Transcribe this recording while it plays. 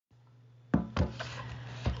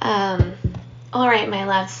Um, all right, my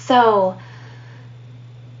loves. So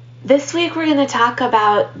this week we're going to talk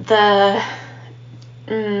about the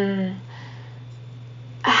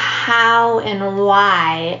how and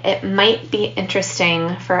why it might be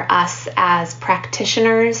interesting for us as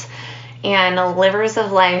practitioners and livers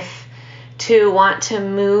of life to want to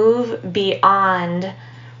move beyond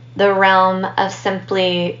the realm of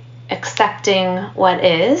simply accepting what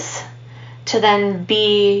is to then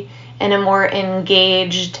be in a more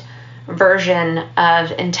engaged version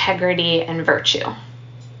of integrity and virtue,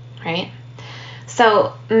 right?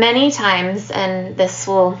 So many times, and this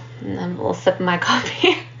will sip my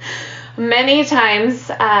coffee, many times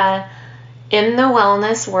in the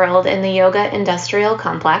wellness world, in the yoga wellness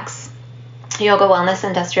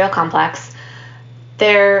industrial complex,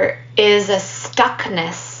 there is a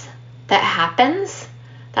stuckness that happens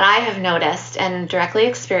that I have noticed and directly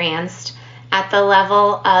experienced at the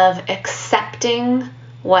level of accepting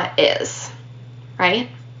what is, right?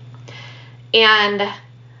 And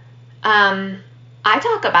I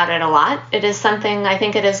talk about it a lot. It is something, I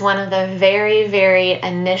think it is one of the very, very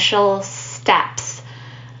initial steps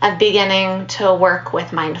of beginning to work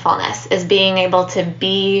with mindfulness, is being able to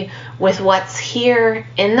be with what's here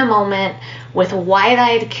in the moment with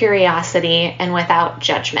wide-eyed curiosity and without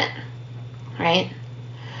judgment, right?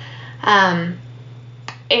 And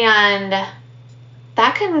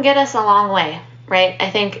that can get us a long way, right? I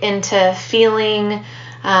think into feeling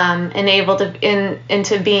and able to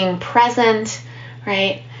into being present,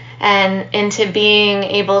 right? And into being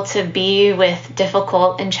able to be with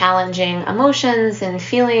difficult and challenging emotions and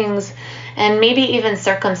feelings and maybe even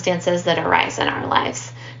circumstances that arise in our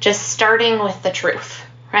lives. Just starting with the truth,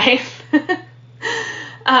 right?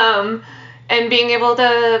 And being able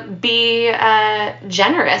to be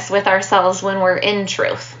generous with ourselves when we're in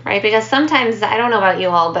truth, right? Because sometimes, I don't know about you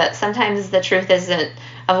all, but sometimes the truth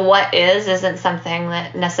of what isn't something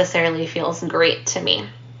that necessarily feels great to me.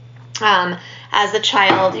 As a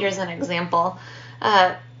child, here's an example.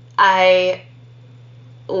 I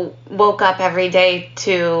woke up every day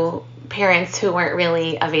to parents who weren't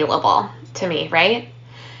really available to me, right?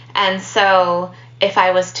 And so if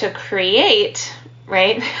I was to create,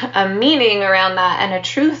 right, a meaning around that and a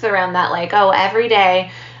truth around that, like, oh, every day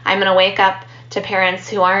I'm going to wake up to parents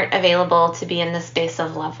who aren't available to be in the space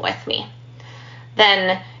of love with me,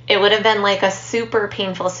 then it would have been like a super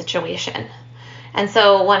painful situation. And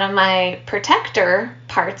so one of my protector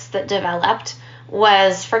parts that developed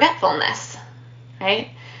was forgetfulness, right?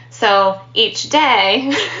 So each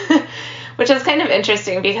day, which is kind of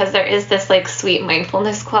interesting because there is this like sweet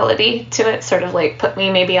mindfulness quality to it, sort of like put me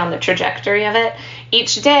maybe on the trajectory of it.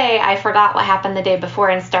 Each day I forgot what happened the day before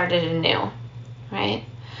and started anew, right?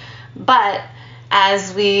 But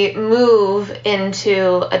as we move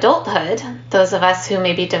into adulthood, those of us who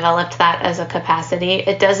maybe developed that as a capacity,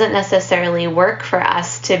 it doesn't necessarily work for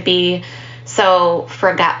us to be so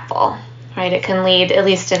forgetful, right? It can lead, at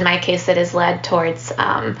least in my case, it has led towards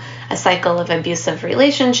a cycle of abusive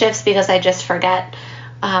relationships because I just forget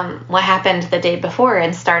what happened the day before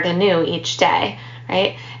and start anew each day,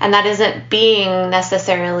 right? And that isn't being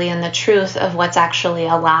necessarily in the truth of what's actually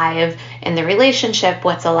alive in the relationship,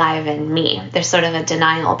 what's alive in me. There's sort of a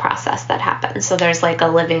denial process that happens. So there's like a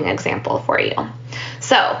living example for you.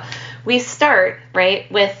 So we start, right,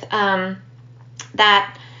 with the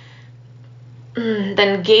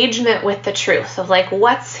engagement with the truth of like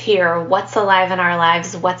what's here, what's alive in our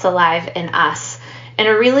lives, what's alive in us in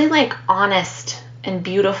a really like honest and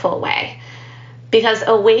beautiful way. Because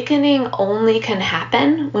awakening only can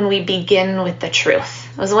happen when we begin with the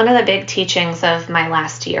truth. It was one of the big teachings of my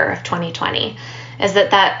last year of 2020, is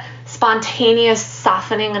that spontaneous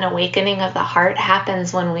softening and awakening of the heart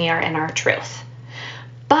happens when we are in our truth.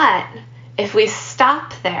 But if we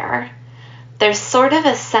stop there, there's sort of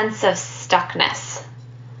a sense of stuckness,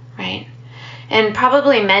 right? And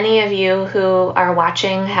probably many of you who are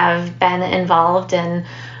watching have been involved in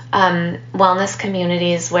wellness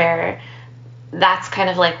communities where that's kind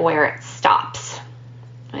of like where it stops,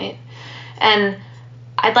 right? And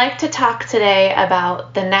I'd like to talk today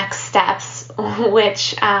about the next steps,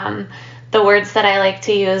 which the words that I like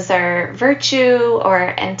to use are virtue or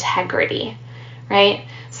integrity, right?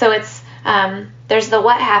 So it's there's the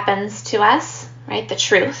what happens to us, right? The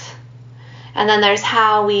truth. And then there's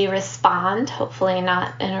how we respond, hopefully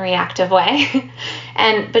not in a reactive way.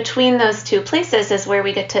 And between those two places is where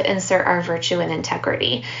we get to insert our virtue and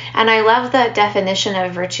integrity. And I love the definition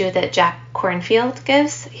of virtue that Jack Kornfield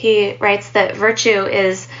gives. He writes that virtue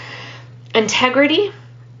is integrity,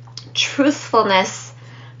 truthfulness,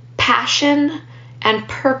 passion, and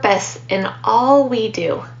purpose in all we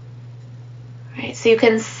do. right? So you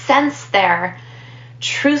can sense their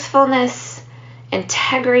truthfulness,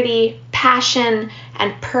 integrity, passion,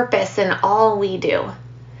 and purpose in all we do.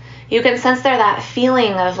 You can sense there that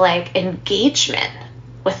feeling of like engagement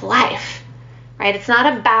with life, right? It's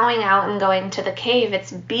not a bowing out and going to the cave.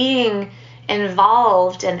 It's being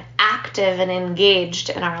involved and active and engaged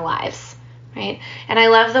in our lives, right? And I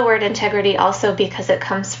love the word integrity also because it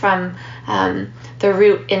comes from the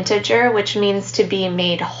root integer, which means to be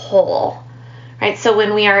made whole, right? So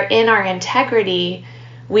when we are in our integrity,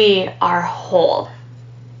 we are whole,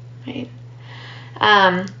 right?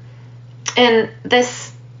 And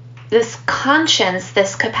this conscience,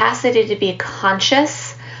 this capacity to be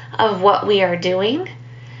conscious of what we are doing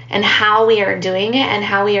and how we are doing it and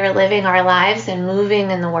how we are living our lives and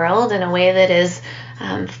moving in the world in a way that is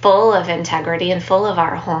full of integrity and full of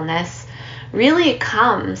our wholeness really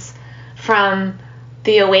comes from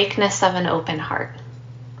the awakeness of an open heart,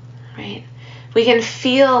 right? We can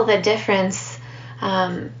feel the difference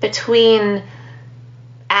between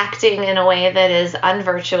acting in a way that is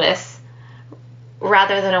unvirtuous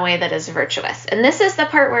rather than a way that is virtuous. And this is the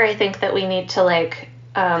part where I think that we need to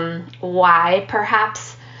why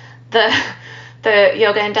perhaps the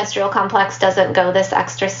yoga industrial complex doesn't go this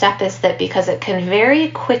extra step is that because it can very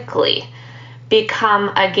quickly become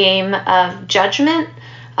a game of judgment,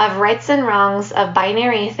 of rights and wrongs, of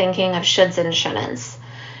binary thinking, of shoulds and shouldn'ts.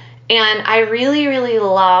 And I really, really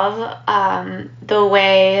love the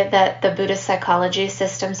way that the Buddhist psychology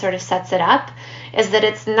system sort of sets it up, is that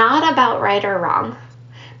it's not about right or wrong,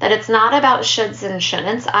 that it's not about shoulds and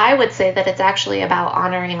shouldn'ts. I would say that it's actually about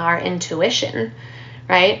honoring our intuition,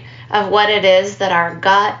 right, of what it is that our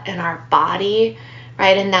gut and our body,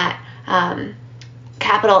 right, and that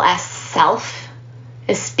capital S self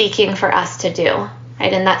is speaking for us to do,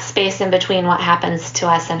 right, in that space in between what happens to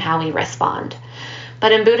us and how we respond.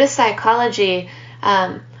 But in Buddhist psychology,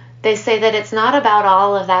 they say that it's not about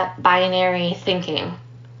all of that binary thinking,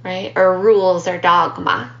 right, or rules or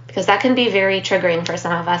dogma, because that can be very triggering for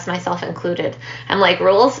some of us, myself included. I'm like,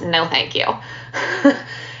 rules? No, thank you.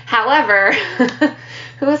 However,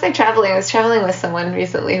 who was I traveling? I was traveling with someone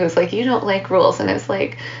recently who was like, you don't like rules. And I was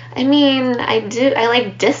like, I mean, I do. I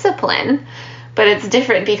like discipline, but it's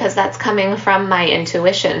different because that's coming from my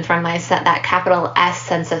intuition, from my that capital S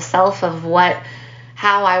sense of self of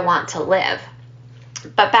how I want to live.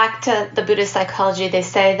 But back to the Buddhist psychology, they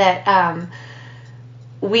say that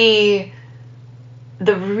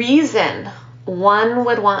the reason one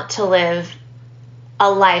would want to live a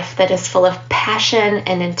life that is full of passion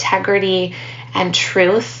and integrity and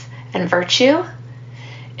truth and virtue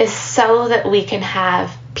is so that we can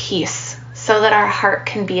have peace, so that our heart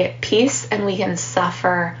can be at peace and we can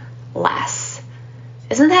suffer less.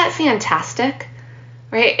 Isn't that fantastic?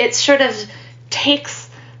 Right? It sort of takes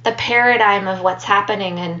the paradigm of what's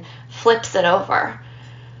happening and flips it over.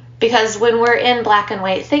 Because when we're in black and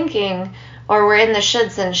white thinking, or we're in the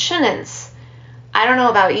shoulds and shouldn'ts, I don't know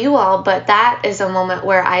about you all, but that is a moment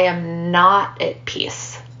where I am not at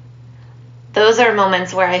peace. Those are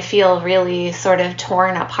moments where I feel really sort of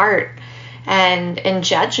torn apart and in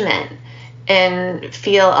judgment and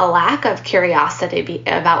feel a lack of curiosity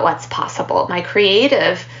about what's possible. My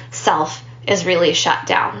creative self is really shut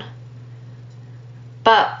down.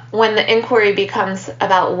 But when the inquiry becomes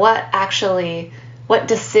about what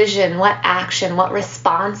decision, what action, what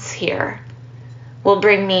response here will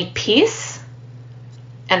bring me peace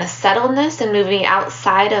and a settledness and move me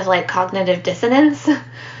outside of cognitive dissonance,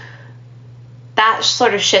 that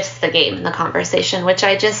sort of shifts the game in the conversation, which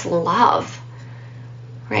I just love,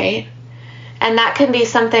 right? And that can be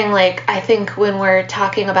something I think when we're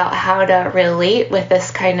talking about how to relate with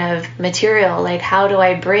this kind of material, how do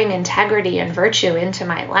I bring integrity and virtue into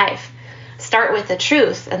my life? Start with the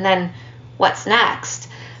truth, and then what's next?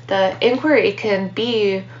 The inquiry can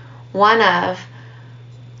be one of,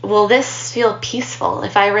 will this feel peaceful?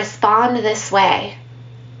 If I respond this way,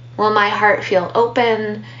 will my heart feel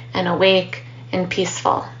open and awake and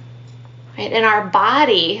peaceful? Right? And our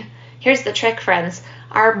body, here's the trick, friends,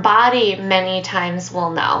 our body many times will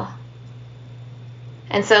know.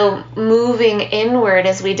 And so moving inward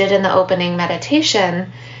as we did in the opening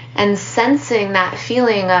meditation and sensing that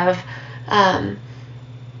feeling of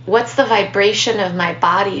what's the vibration of my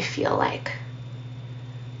body feel like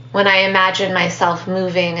when I imagine myself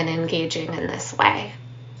moving and engaging in this way,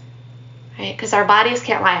 right? Because our bodies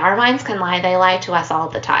can't lie. Our minds can lie. They lie to us all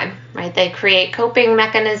the time, right? They create coping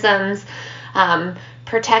mechanisms,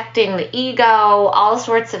 protecting the ego, all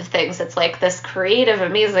sorts of things. It's like this creative,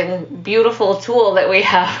 amazing, beautiful tool that we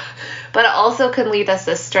have, but it also can lead us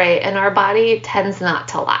astray. And our body tends not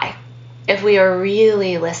to lie. if we are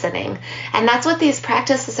really listening. And that's what these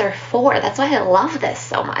practices are for. That's why I love this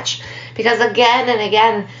so much, because again and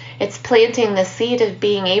again, it's planting the seed of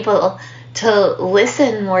being able to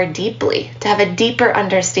listen more deeply, to have a deeper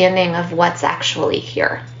understanding of what's actually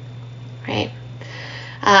here, right?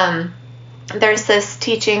 There's this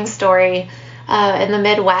teaching story in the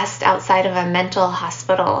Midwest outside of a mental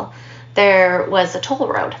hospital. There was a toll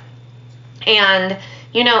road. And,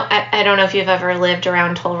 you know, I don't know if you've ever lived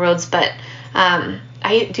around toll roads, but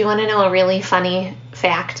do you want to know a really funny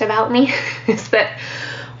fact about me? Is that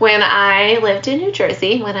when I lived in New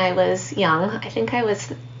Jersey, when I was young, I think I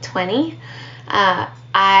was 20,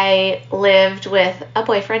 I lived with a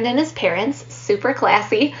boyfriend and his parents, super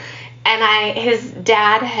classy. And his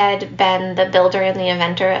dad had been the builder and the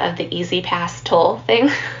inventor of the Easy Pass toll thing.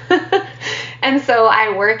 And so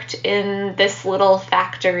I worked in this little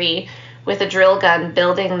factory with a drill gun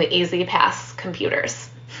building the Easy Pass computers.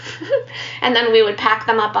 And then we would pack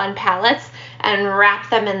them up on pallets and wrap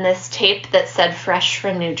them in this tape that said "Fresh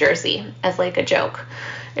from New Jersey" as like a joke.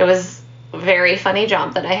 It was a very funny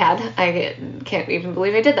job that I had. I can't even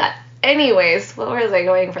believe I did that. Anyways, what was I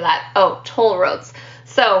going for that? Oh, toll roads.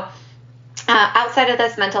 So outside of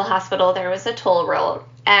this mental hospital, there was a toll road,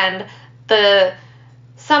 and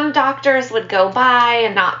some doctors would go by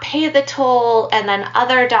and not pay the toll, and then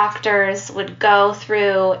other doctors would go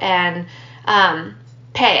through and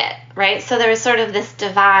pay it, right? So there was sort of this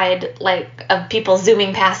divide, like, of people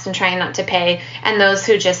zooming past and trying not to pay, and those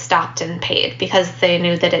who just stopped and paid because they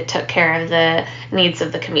knew that it took care of the needs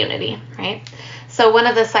of the community, right? So one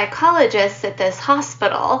of the psychologists at this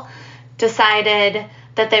hospital decided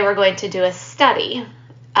that they were going to do a study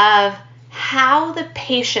of how the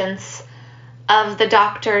patients of the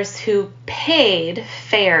doctors who paid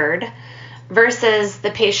fared versus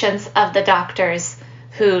the patients of the doctors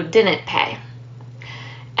who didn't pay.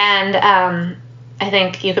 And I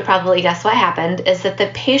think you could probably guess what happened is that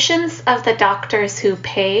the patients of the doctors who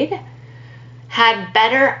paid had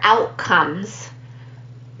better outcomes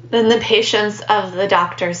than the patients of the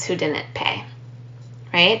doctors who didn't pay,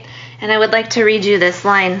 right? And I would like to read you this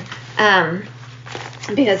line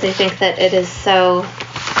because I think that it is so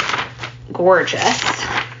gorgeous.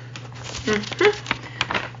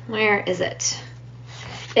 Where is it?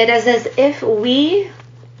 It is as if we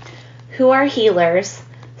who are healers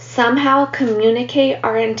somehow communicate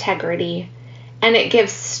our integrity, and it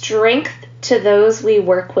gives strength to those we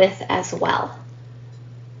work with as well.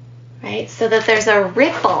 Right? So that there's a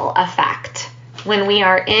ripple effect when we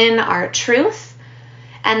are in our truth,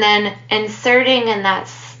 and then inserting in that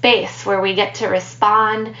space where we get to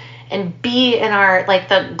respond and be in our, like,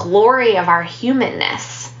 the glory of our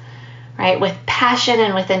humanness, right? With passion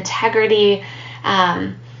and with integrity,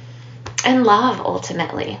 and love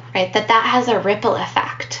ultimately, right? That has a ripple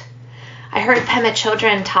effect. I heard Pema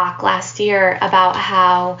Chodron talk last year about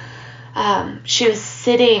how she was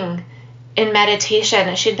sitting in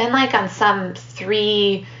meditation. She'd been like on some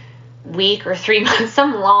 3-week or 3 months,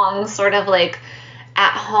 some long sort of like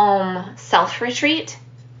at-home self-retreat,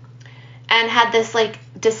 and had this like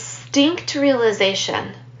distinct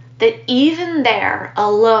realization that even there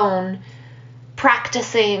alone,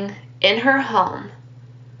 practicing in her home,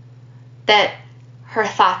 that her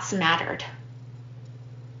thoughts mattered,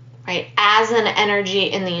 right? As an energy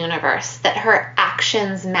in the universe, that her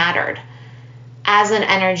actions mattered as an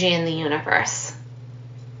energy in the universe.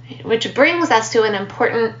 Which brings us to an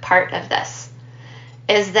important part of this,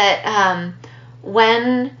 is that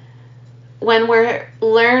when we're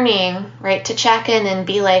learning, right, to check in and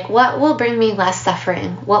be like, what will bring me less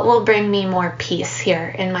suffering? What will bring me more peace here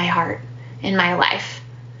in my heart, in my life?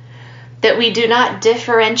 That we do not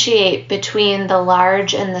differentiate between the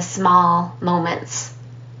large and the small moments.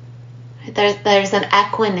 There's an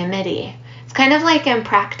equanimity. It's kind of like in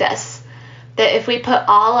practice, that if we put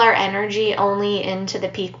all our energy only into the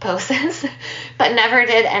peak poses, but never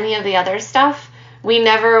did any of the other stuff, we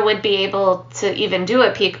never would be able to even do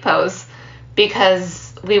a peak pose,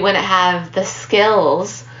 because we wouldn't have the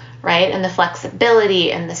skills, right, and the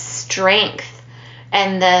flexibility and the strength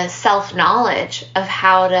and the self-knowledge of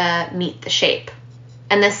how to meet the shape.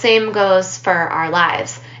 And the same goes for our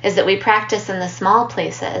lives, is that we practice in the small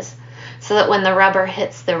places so that when the rubber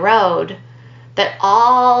hits the road, that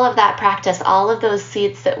all of that practice, all of those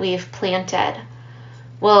seeds that we've planted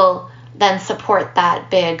will then support that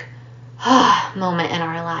big moment in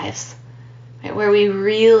our lives, right, where we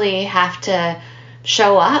really have to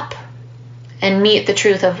show up and meet the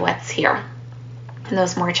truth of what's here in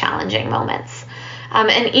those more challenging moments.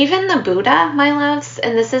 And even the Buddha, my loves,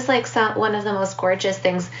 and this is like one of the most gorgeous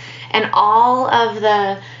things, and all of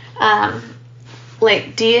the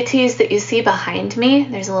like deities that you see behind me.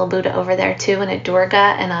 There's a little Buddha over there too, and a Durga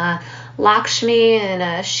and a Lakshmi and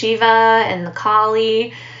a Shiva and the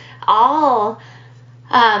Kali, all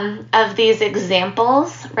of these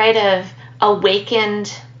examples, right, of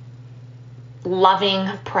awakened, loving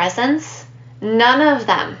presence. None of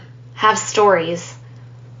them have stories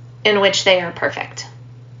in which they are perfect,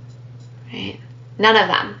 right? None of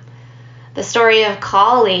them. The story of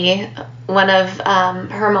Kali, one of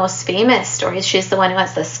her most famous stories, she's the one who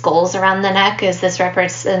has the skulls around the neck, is this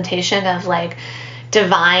representation of like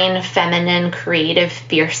divine, feminine, creative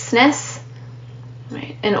fierceness,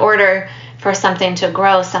 right? In order for something to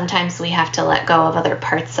grow, sometimes we have to let go of other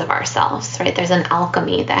parts of ourselves, right? There's an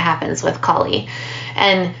alchemy that happens with Kali.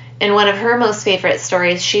 And in one of her most favorite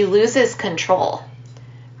stories, she loses control,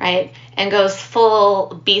 right? And goes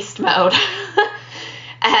full beast mode.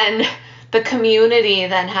 And the community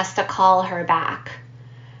then has to call her back.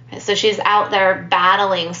 So she's out there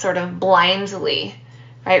battling sort of blindly,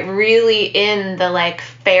 right? Really in the like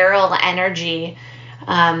feral energy.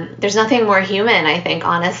 There's nothing more human, I think,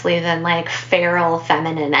 honestly, than like feral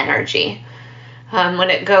feminine energy. When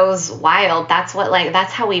it goes wild, that's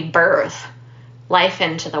how we birth life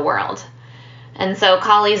into the world. And so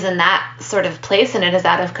Kali's in that sort of place, and it is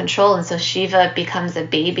out of control. And so Shiva becomes a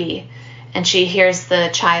baby, and she hears the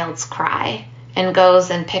child's cry and goes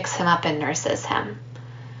and picks him up and nurses him,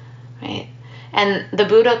 right? And the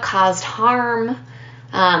Buddha caused harm,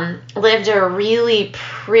 lived a really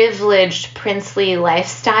privileged, princely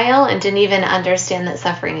lifestyle, and didn't even understand that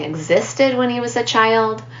suffering existed when he was a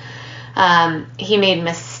child. He made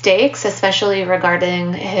mistakes, especially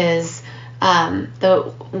regarding his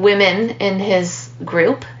the women in his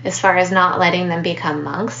group, as far as not letting them become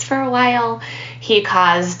monks for a while. He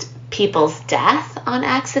caused people's death on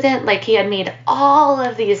accident. Like, he had made all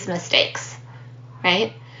of these mistakes,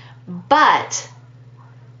 right? But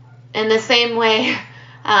in the same way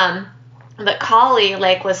that Kali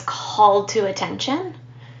was called to attention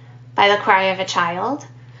by the cry of a child,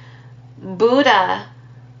 Buddha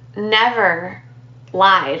never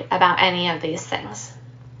lied about any of these things,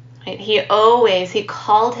 right? He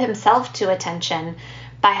called himself to attention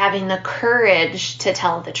by having the courage to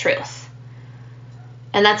tell the truth.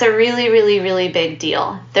 And that's a really, really, really big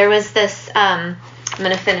deal. There was this, I'm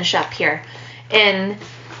going to finish up here. At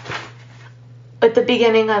the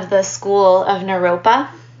beginning of the school of Naropa,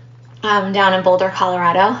 down in Boulder,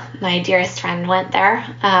 Colorado, my dearest friend went there,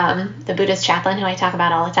 the Buddhist chaplain who I talk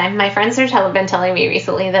about all the time. My friends have been telling me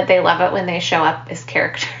recently that they love it when they show up as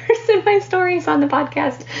characters in my stories on the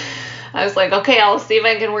podcast. I was like, okay, I'll see if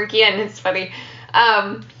I can work you in. It's funny.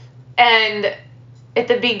 And at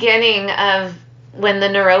the beginning of when the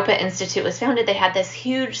Naropa Institute was founded, they had this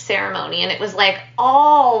huge ceremony, and it was like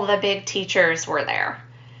all the big teachers were there.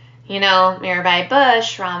 You know, Mirabai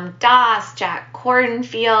Bush, Ram Dass, Jack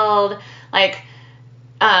Cornfield,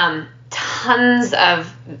 tons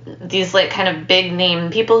of these kind of big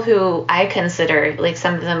name people who I consider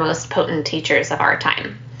some of the most potent teachers of our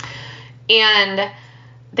time. And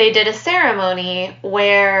they did a ceremony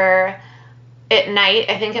where at night,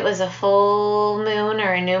 I think it was a full moon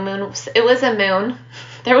or a new moon. It was a moon.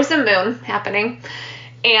 There was a moon happening.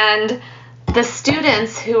 And the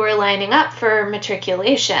students who were lining up for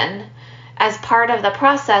matriculation, as part of the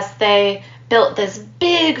process, they built this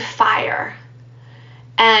big fire.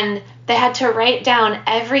 And they had to write down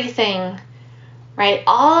everything, right?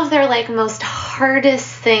 All of their most hardest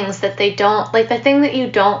things that they don't, the thing that you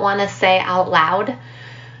don't want to say out loud,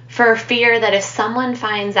 for fear that if someone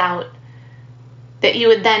finds out, that you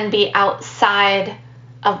would then be outside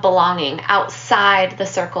of belonging, outside the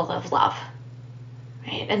circle of love,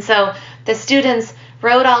 right? And so the students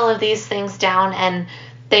wrote all of these things down, and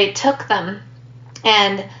they took them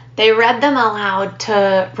and they read them aloud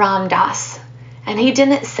to Ram Dass. And he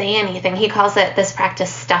didn't say anything. He calls this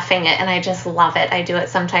practice stuffing it, and I just love it. I do it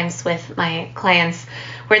sometimes with my clients,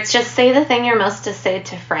 where it's just say the thing you're most say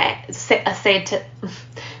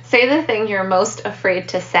the thing you're most afraid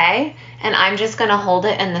to say, and I'm just going to hold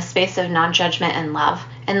it in the space of non-judgment and love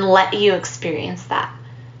and let you experience that.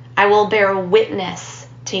 I will bear witness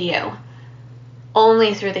to you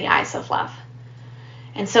only through the eyes of love.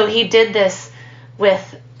 And so he did this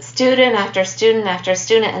with student after student after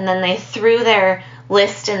student, and then they threw their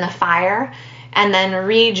list in the fire and then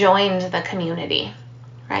rejoined the community,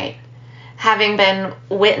 right? Having been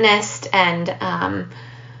witnessed and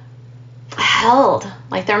held,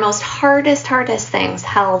 their most hardest things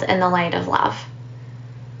held in the light of love,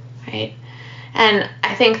 right? And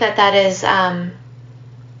I think that is,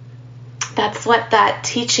 that's what that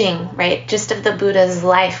teaching, right, just of the Buddha's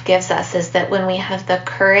life gives us, is that when we have the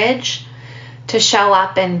courage to show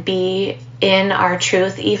up and be in our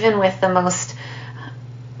truth, even with the most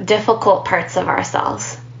difficult parts of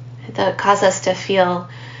ourselves that cause us to feel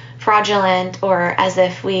fraudulent or as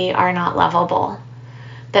if we are not lovable.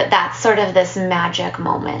 That's sort of this magic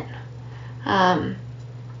moment.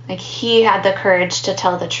 Like he had the courage to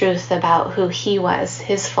tell the truth about who he was,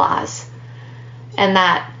 his flaws,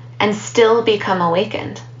 and still become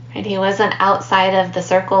awakened. Right? He wasn't outside of the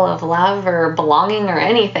circle of love or belonging or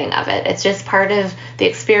anything of it. It's just part of the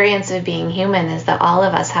experience of being human, is that all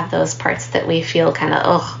of us have those parts that we feel kind of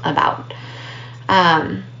ugh about.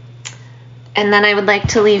 And then I would like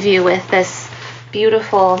to leave you with this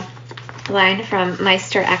beautiful line from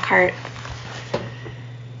Meister Eckhart.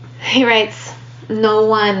 He writes, "No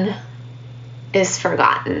one is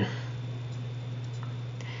forgotten.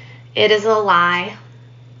 It is a lie.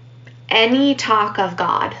 Any talk of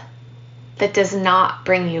God that does not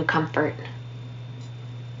bring you comfort."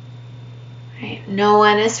 Right? No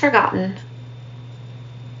one is forgotten.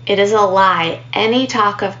 It is a lie. Any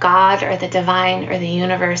talk of God or the divine or the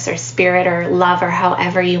universe or spirit or love or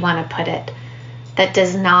however you want to put it, that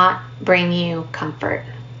does not bring you comfort.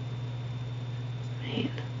 Right?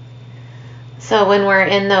 So when we're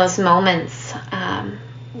in those moments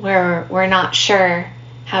where we're not sure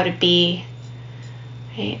how to be,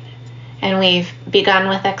 right? And we've begun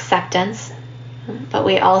with acceptance, but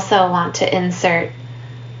we also want to insert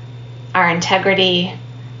our integrity,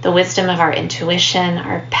 the wisdom of our intuition,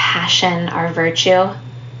 our passion, our virtue.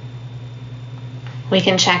 We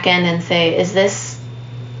can check in and say, is this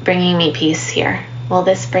bringing me peace here? Will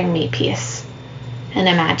this bring me peace? And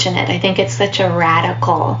imagine it. I think it's such a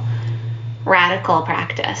radical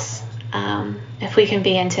practice. If we can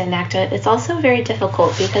begin to enact it. It's also very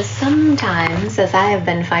difficult because sometimes, as I have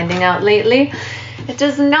been finding out lately, it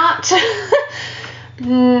does not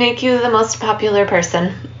make you the most popular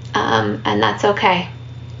person. And that's okay.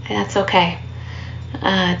 That's okay.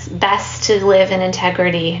 It's best to live in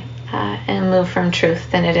integrity and move from truth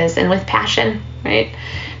than it is, and with passion, right?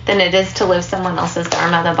 Than it is to live someone else's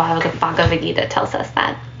dharma. The Bhagavad Gita tells us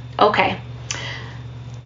that. Okay.